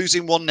or we're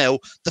losing 1-0,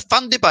 the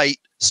fan debate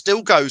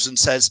still goes and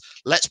says,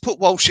 let's put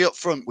Walshy up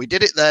front. We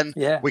did it then.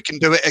 Yeah. We can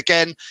do it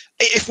again.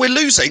 If we're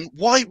losing,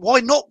 why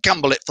not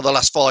gamble it for the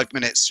last 5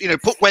 minutes? You know,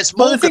 put Wes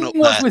Morgan up there. The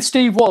thing was with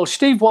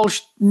Steve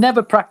Walsh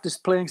never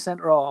practiced playing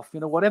centre half. You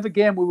know, whatever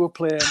game we were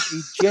playing,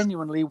 he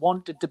genuinely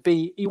wanted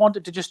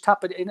to just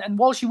tap it in. And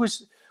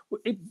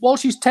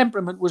Walshy's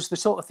temperament was the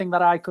sort of thing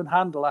that I couldn't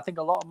handle. I think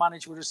a lot of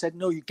managers would have said,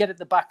 no, you get at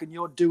the back and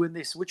you're doing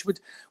this, which would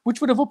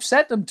have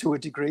upset them to a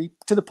degree,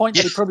 to the point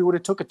that he probably would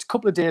have took a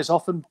couple of days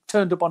off and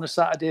turned up on a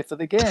Saturday for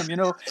the game. You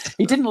know,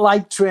 he didn't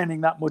like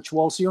training that much,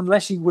 Walshy,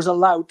 unless he was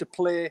allowed to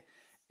play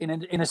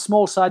in a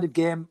small-sided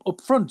game up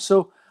front.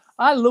 So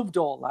I loved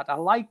all that. I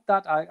liked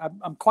that.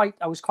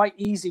 I was quite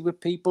easy with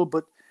people,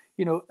 but,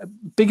 you know,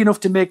 big enough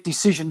to make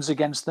decisions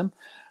against them.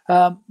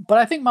 But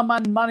I think my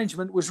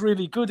management was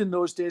really good in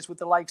those days with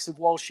the likes of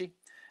Walshy.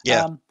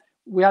 Yeah.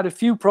 We had a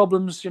few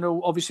problems, you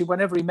know, obviously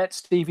whenever he met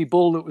Stevie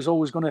Bull, it was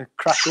always going to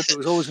crack up. It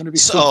was always going to be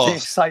something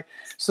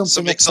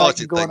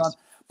exciting going on.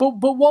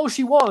 But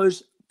Walshy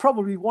was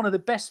probably one of the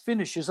best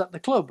finishers at the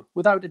club,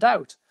 without a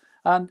doubt.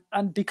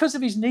 And because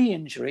of his knee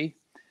injury,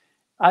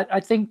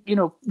 I think, you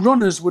know,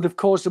 runners would have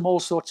caused him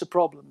all sorts of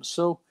problems.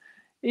 So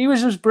he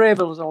was as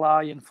brave as a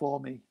lion for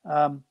me.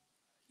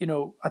 You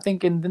know, I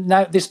think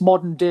this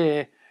modern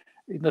day,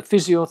 the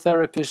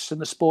physiotherapists and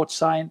the sports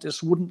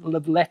scientists wouldn't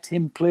have let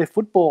him play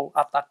football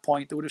at that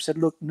point. They would have said,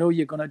 look, no,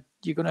 you're gonna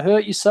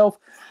hurt yourself.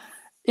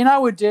 In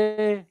our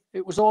day,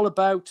 it was all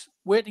about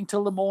waiting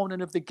till the morning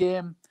of the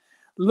game,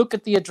 look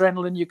at the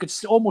adrenaline. You could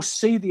almost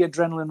see the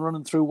adrenaline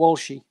running through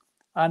Walshy.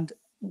 And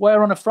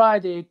where on a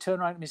Friday, he'd turn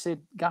around and say,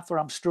 Gaffer,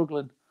 I'm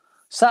struggling.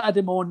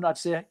 Saturday morning, I'd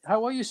say,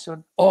 how are you,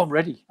 son? Oh, I'm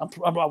ready. I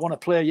want to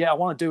play. Yeah, I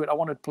want to do it. I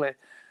want to play.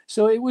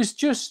 So it was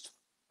just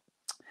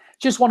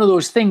one of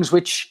those things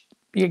which,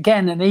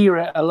 again, an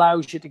era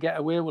allows you to get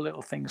away with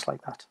little things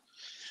like that.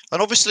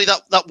 And obviously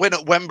that win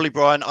at Wembley,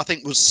 Brian, I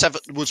think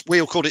we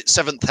all called it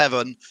seventh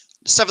heaven.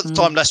 Seventh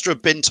time Leicester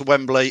had been to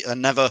Wembley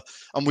and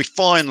we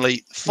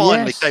finally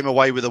came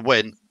away with a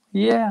win.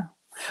 Yeah.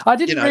 I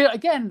didn't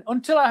again,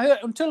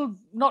 until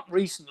not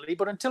recently,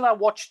 but until I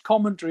watched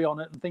commentary on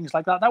it and things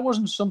like that, that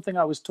wasn't something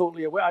I was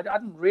totally aware. I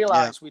didn't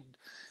realise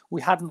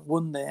we hadn't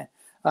won there.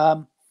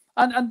 And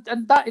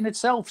that in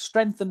itself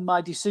strengthened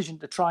my decision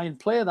to try and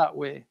play that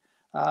way.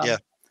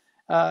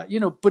 You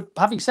know, but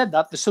having said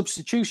that, the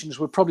substitutions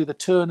were probably the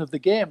turn of the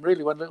game,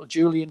 really, when little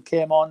Julian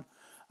came on.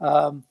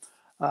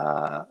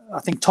 I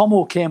think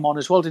Tomo came on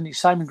as well, didn't he?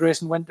 Simon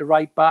Grayson went to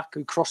right back,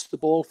 who crossed the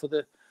ball for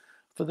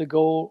the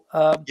goal.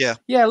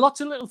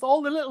 Lots of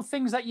all the little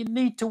things that you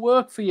need to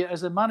work for you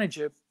as a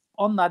manager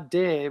on that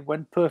day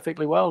went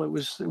perfectly well. It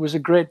was a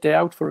great day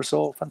out for us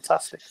all.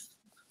 Fantastic.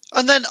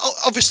 And then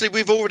obviously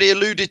we've already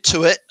alluded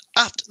to it.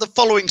 After the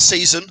following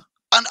season,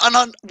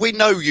 and we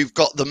know you've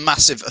got the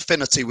massive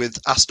affinity with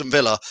Aston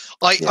Villa.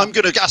 I'm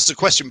going to ask the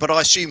question, but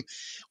I assume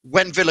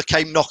when Villa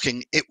came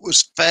knocking, it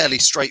was fairly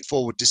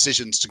straightforward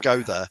decisions to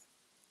go there.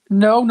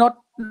 No, not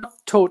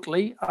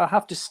totally. I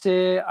have to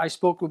say, I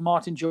spoke with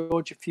Martin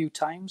George a few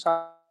times.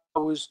 I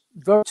was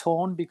very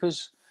torn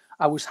because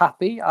I was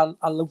happy. I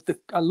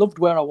loved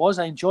where I was.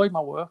 I enjoyed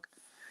my work.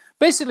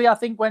 Basically, I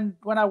think when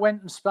I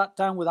went and sat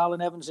down with Alan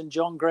Evans and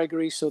John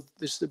Gregory, so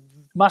there's a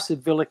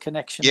massive Villa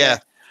connection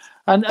there.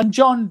 And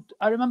John,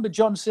 I remember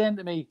John saying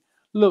to me,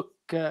 look,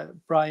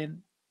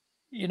 Brian,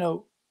 you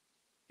know,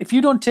 if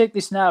you don't take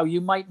this now,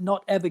 you might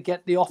not ever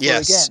get the offer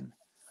again.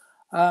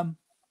 And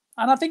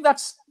I think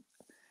that's,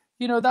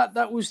 you know,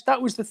 that was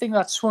the thing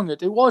that swung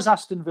it. It was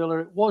Aston Villa.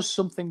 It was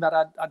something that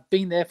I'd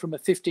been there from a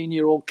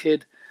 15-year-old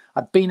kid.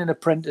 I'd been an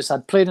apprentice.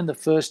 I'd played in the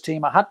first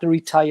team. I had to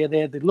retire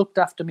there. They looked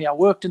after me. I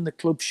worked in the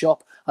club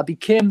shop. I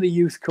became the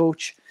youth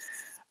coach.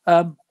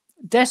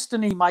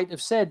 Destiny might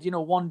have said, you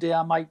know, one day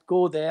I might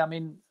go there. I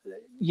mean,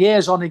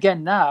 years on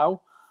again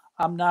now,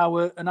 I'm now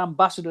an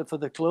ambassador for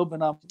the club,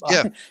 and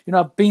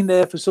I've been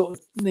there for sort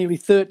of nearly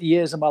 30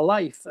 years of my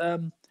life.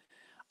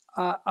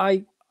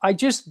 I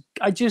just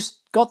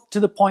got to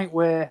the point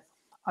where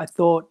I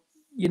thought,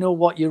 you know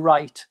what, you're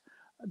right.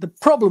 The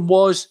problem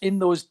was in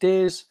those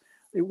days,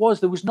 there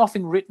was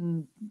nothing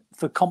written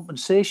for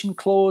compensation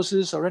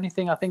clauses or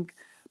anything. I think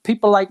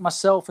people like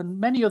myself and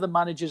many other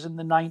managers in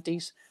the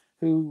 90s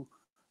who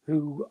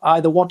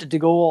either wanted to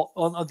go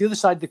on the other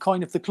side of the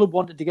coin, if the club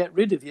wanted to get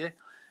rid of you,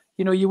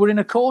 you know, you were in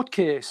a court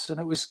case, and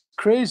it was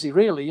crazy,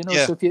 really. You know,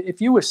 so if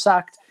you were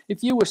sacked,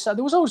 there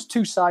was always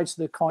two sides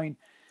to the coin.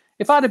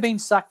 If I'd have been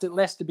sacked at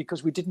Leicester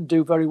because we didn't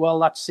do very well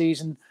that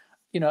season,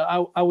 you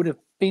know, I would have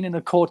been in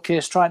a court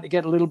case trying to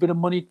get a little bit of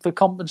money for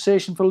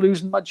compensation for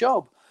losing my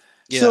job.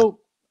 So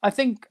I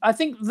think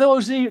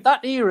that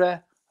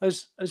era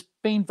has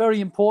been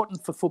very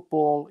important for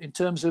football in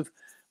terms of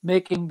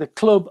making the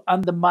club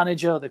and the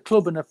manager, the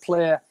club and the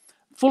player,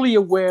 fully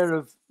aware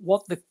of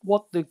what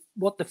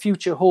the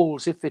future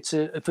holds. If it's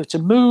a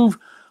move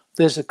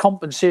there's a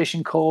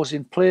compensation clause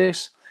in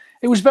place.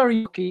 It was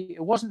very lucky.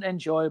 It wasn't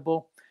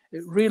enjoyable.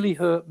 It really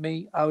hurt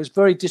me. I was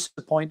very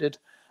disappointed.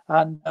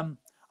 And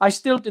I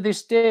still, to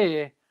this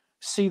day,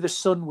 see the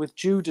sun with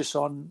Judas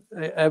on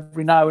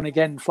every now and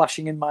again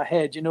flashing in my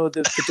head. You know,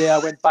 the day I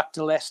went back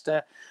to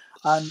Leicester,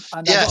 and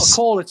I got a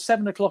call at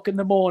 7 o'clock in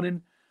the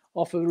morning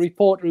off a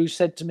reporter who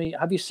said to me,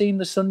 "Have you seen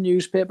the Sun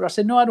newspaper?" I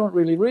said, "No, I don't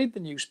really read the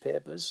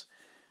newspapers."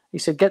 He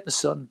said, "Get the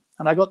Sun."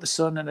 And I got the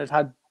Sun, and it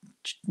had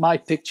my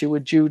picture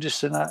with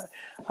Judas. And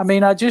I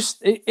mean, I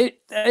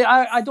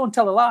don't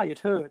tell a lie. It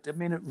hurt. I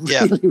mean, it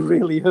really,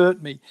 really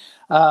hurt me.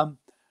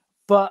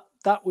 But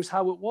that was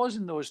how it was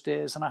in those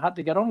days, and I had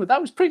to get on with it. That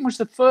was pretty much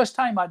the first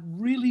time I'd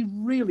really,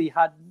 really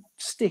had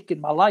stick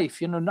in my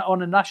life, you know,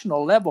 on a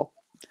national level.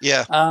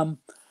 Yeah.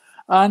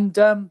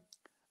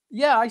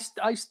 Yeah,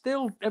 I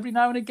still every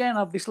now and again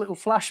have this little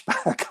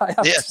flashback. I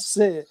have to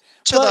say,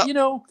 but you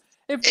know,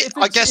 if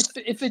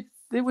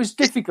it was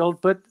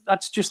difficult, but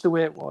that's just the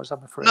way it was,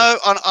 I'm afraid. No,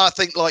 I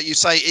think, like you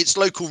say, it's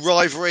local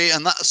rivalry,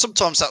 and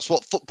sometimes that's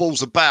what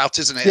football's about,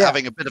 isn't it? Yeah.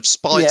 Having a bit of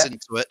spite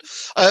into it.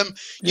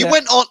 You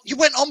went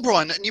on,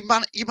 Brian, and you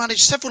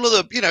managed several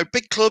other, you know,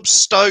 big clubs: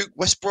 Stoke,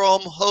 West Brom,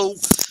 Hull.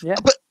 Yeah.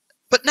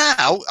 But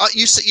now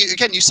you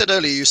said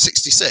earlier you're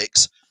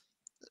 66.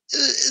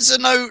 Is there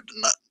not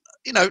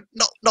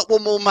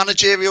one more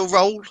managerial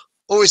role,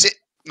 or is it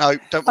no?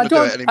 Don't want to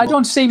do it anymore. I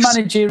don't see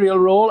managerial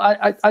role.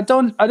 I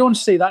don't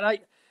see that.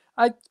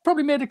 I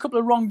probably made a couple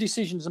of wrong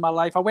decisions in my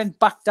life. I went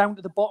back down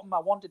to the bottom. I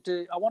wanted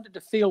to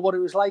feel what it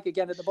was like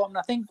again at the bottom. And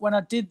I think when I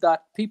did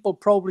that, people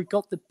probably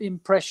got the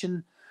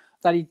impression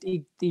that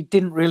he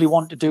didn't really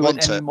want to do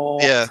it anymore.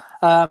 Yeah.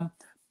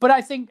 But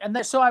I think,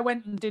 so I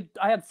went and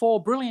I had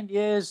 4 brilliant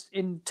years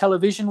in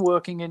television,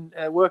 working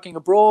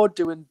abroad,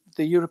 doing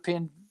the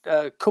European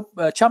Cup,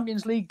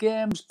 Champions League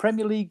games,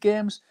 Premier League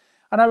games.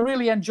 And I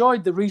really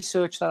enjoyed the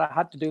research that I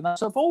had to do.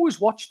 So I've always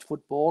watched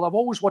football. I've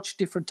always watched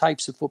different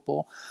types of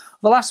football.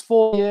 The last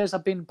 4 years,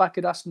 I've been back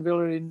at Aston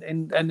Villa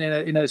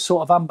in a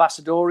sort of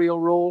ambassadorial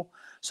role.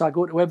 So I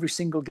go to every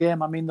single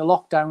game. I mean, the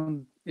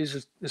lockdown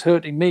is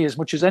hurting me as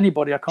much as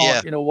anybody. I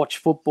can't, watch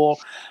football.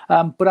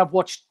 But I've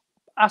watched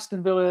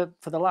Aston Villa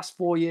for the last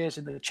 4 years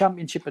in the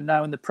Championship and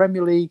now in the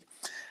Premier League.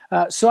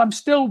 So I'm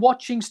still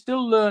watching,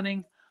 still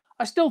learning.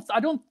 I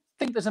don't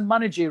think there's a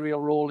managerial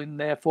role in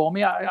there for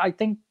me. I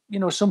think, you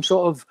know, some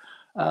sort of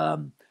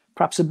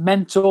perhaps a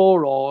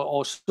mentor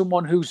or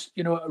someone who's,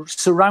 you know,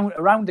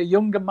 around a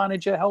younger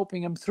manager,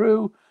 helping him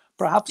through.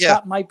 Perhaps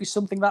that might be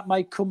something that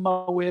might come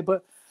my way.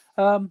 But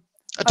a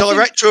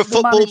director of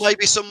football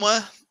maybe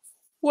somewhere.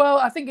 Well,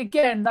 I think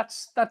again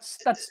that's a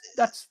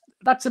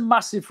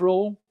massive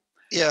role.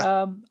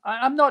 Yeah.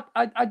 I'm not.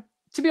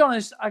 To be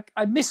honest,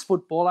 I miss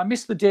football. I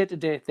miss the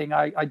day-to-day thing.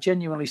 I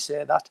genuinely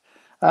say that.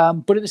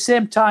 But at the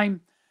same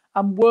time,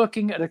 I'm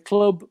working at a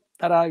club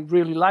that I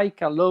really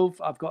like, I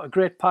love, I've got a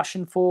great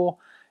passion for.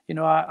 You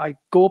know, I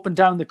go up and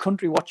down the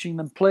country watching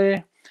them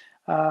play.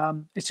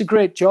 It's a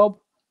great job.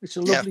 It's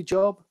a lovely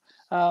job.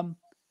 It's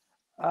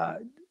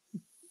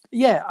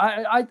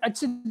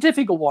a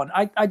difficult one.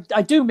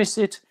 I do miss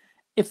it.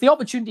 If the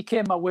opportunity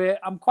came my way,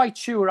 I'm quite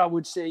sure I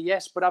would say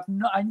yes, but I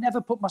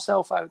never put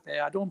myself out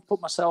there. I don't put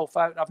myself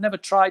out. I've never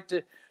tried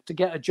to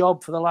get a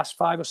job for the last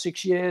 5 or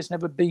 6 years,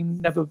 never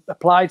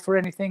applied for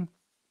anything.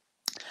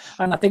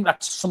 And I think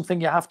that's something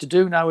you have to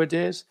do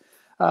nowadays.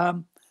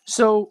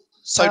 So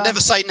never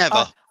say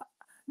never.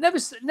 Never.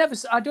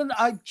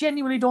 I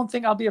genuinely don't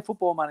think I'll be a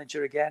football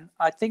manager again.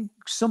 I think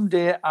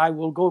someday I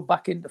will go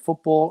back into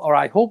football, or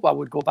I hope I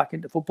would go back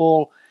into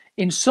football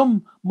in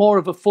some more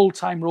of a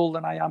full-time role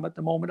than I am at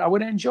the moment. I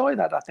would enjoy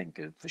that, I think,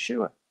 for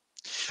sure.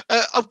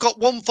 I've got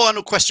one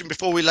final question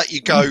before we let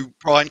you go,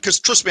 Brian, because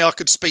trust me, I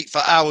could speak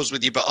for hours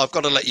with you, but I've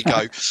got to let you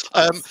go.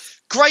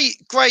 Gray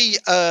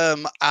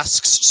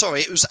asks,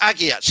 sorry, it was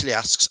Aggie actually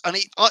asks, and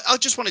I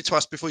just wanted to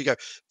ask before you go,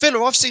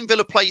 Villa, I've seen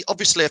Villa play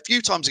obviously a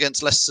few times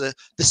against Leicester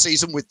this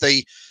season with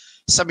the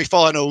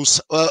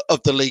semi-finals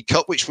of the League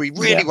Cup, which we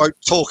really won't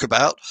talk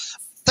about.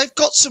 They've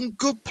got some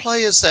good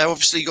players there.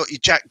 Obviously, you've got your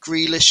Jack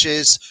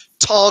Grealishes,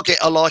 Target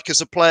I like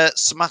as a player,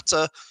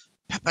 Samatta,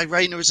 Pepe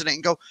Reina, isn't it,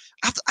 in goal.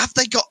 Have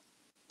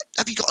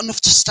you got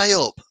enough to stay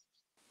up?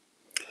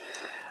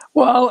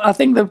 Well, I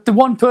think the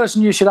one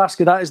person you should ask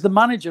you that is the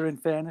manager, in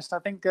fairness. I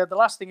think the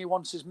last thing he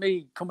wants is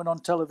me coming on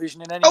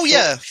television in any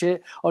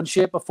shape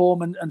or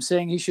form and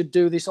saying he should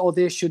do this or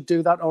they should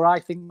do that, or I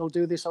think they'll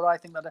do this or I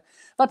think that.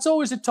 That's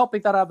always a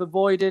topic that I've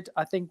avoided.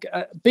 I think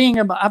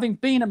having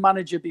been a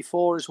manager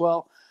before as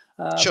well,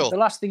 the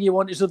last thing you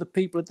want is other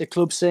people at the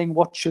club saying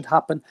what should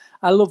happen.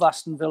 I love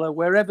Aston Villa.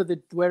 Wherever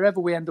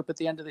we end up at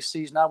the end of this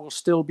season, I will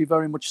still be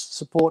very much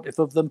supportive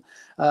of them.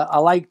 I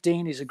like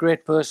Dean. He's a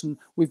great person.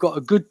 We've got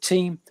a good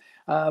team.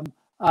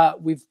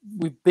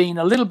 We've been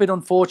a little bit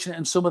unfortunate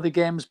in some of the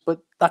games, but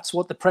that's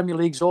what the Premier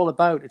League's all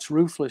about. It's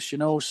ruthless, you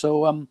know.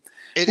 So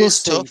it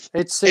is tough.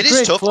 It's a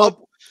great club.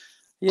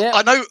 Yeah.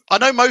 I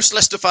know most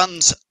Leicester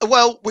fans.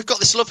 Well, we've got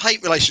this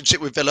love-hate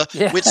relationship with Villa.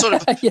 Yeah. We'd sort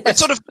of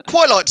Yes.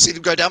 quite like to see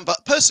them go down,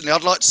 but personally,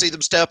 I'd like to see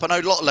them stay up. I know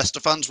a lot of Leicester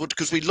fans would,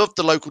 because we love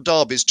the local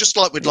derbies, just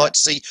like we'd Yeah. like to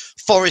see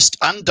Forest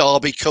and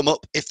Derby come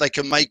up if they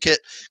can make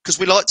it, because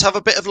we like to have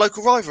a bit of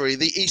local rivalry.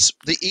 The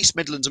East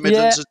Midlands and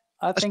Midlands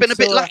has been a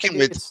bit lacking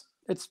with.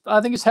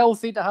 I think it's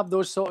healthy to have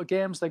those sort of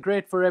games. They're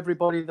great for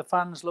everybody. The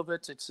fans love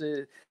it. It's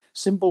a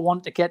simple one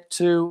to get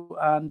to,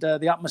 and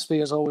the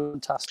atmosphere is always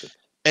fantastic.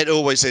 It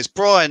always is.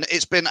 Brian,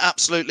 it's been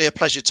absolutely a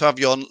pleasure to have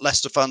you on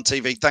Leicester Fan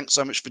TV. Thanks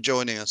so much for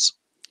joining us.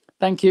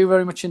 Thank you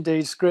very much indeed.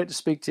 It's great to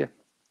speak to you.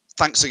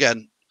 Thanks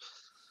again.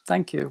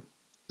 Thank you.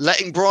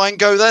 Letting Brian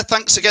go there.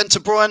 Thanks again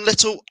to Brian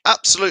Little.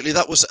 Absolutely,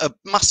 that was a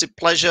massive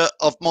pleasure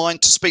of mine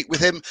to speak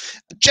with him.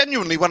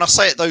 Genuinely, when I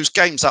say it, those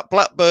games, that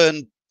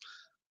Blackburn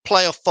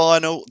playoff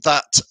final,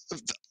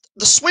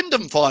 the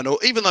Swindon final,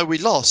 even though we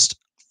lost,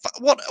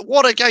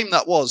 what a game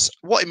that was.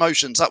 What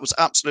emotions. That was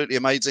absolutely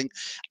amazing.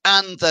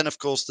 And then, of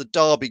course, the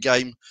Derby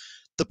game,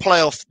 the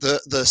playoff,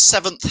 the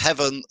seventh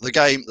heaven, the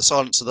game, the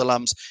Silence of the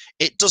Lambs.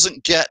 It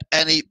doesn't get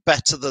any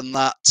better than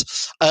that.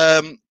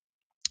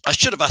 I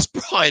should have asked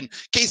Brian.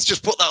 Keith's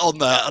just put that on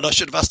there, and I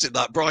should have asked him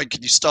that. Brian,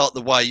 can you start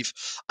the wave?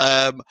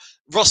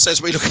 Ross says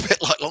we look a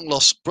bit like long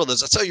lost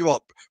brothers. I tell you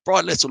what,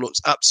 Brian Little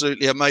looks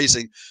absolutely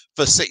amazing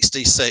for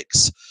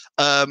 66.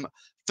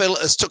 Phil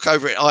has took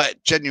over it. I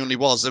genuinely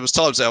was. There was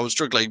times there I was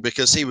struggling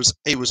because he was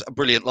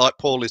brilliant. Like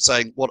Paul is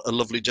saying, what a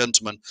lovely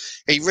gentleman.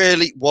 He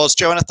really was.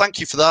 Joanna, thank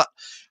you for that.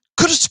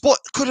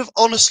 Could have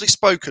honestly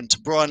spoken to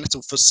Brian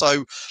Little for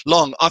so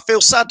long. I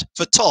feel sad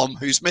for Tom,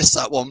 who's missed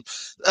that one,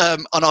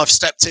 and I've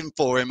stepped in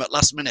for him at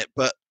last minute,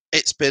 but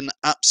it's been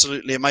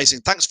absolutely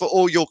amazing. Thanks for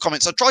all your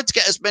comments. I tried to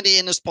get as many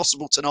in as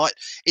possible tonight.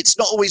 It's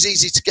not always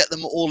easy to get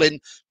them all in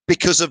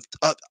because of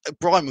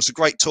Brian was a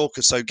great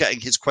talker, so getting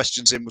his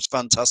questions in was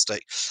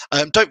fantastic.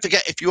 Don't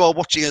forget, if you are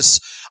watching us,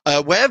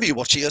 wherever you're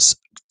watching us,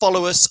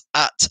 follow us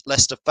at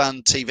Leicester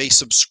Fan TV.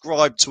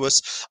 Subscribe to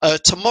us.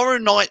 Tomorrow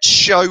night's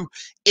show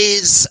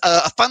is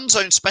a fan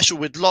zone special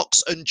with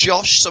Locks and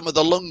Josh, some of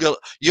the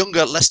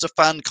younger Leicester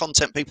fan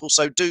content people.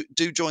 So do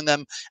join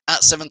them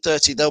at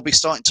 7:30. They'll be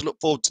starting to look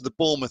forward to the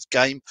Bournemouth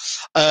game.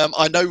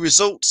 I know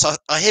results.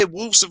 I hear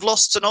Wolves have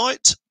lost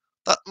tonight.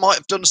 That might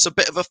have done us a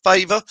bit of a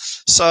favour.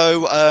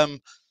 So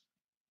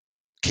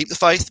keep the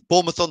faith.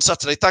 Bournemouth on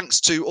Saturday.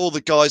 Thanks to all the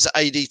guys at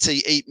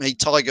ADT, Eat Me,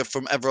 Tiger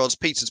from Everard's,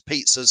 Peter's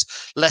Pizzas,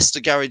 Leicester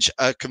Garage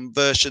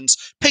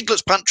Conversions,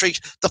 Piglet's Pantry,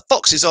 the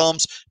Fox's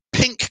Arms,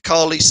 Pink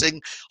Car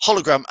Leasing,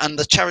 Hologram, and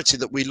the charity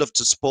that we love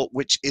to support,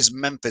 which is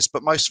Memphis.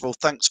 But most of all,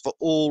 thanks for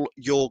all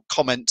your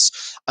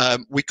comments.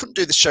 We couldn't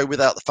do the show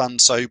without the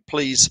fans, so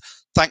please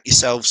thank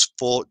yourselves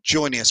for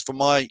joining us. For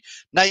my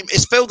name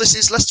is Phil. This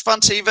is Leicester Fan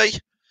TV.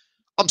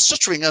 I'm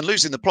stuttering and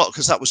losing the plot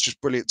because that was just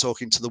brilliant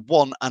talking to the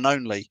one and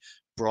only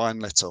Brian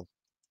Little.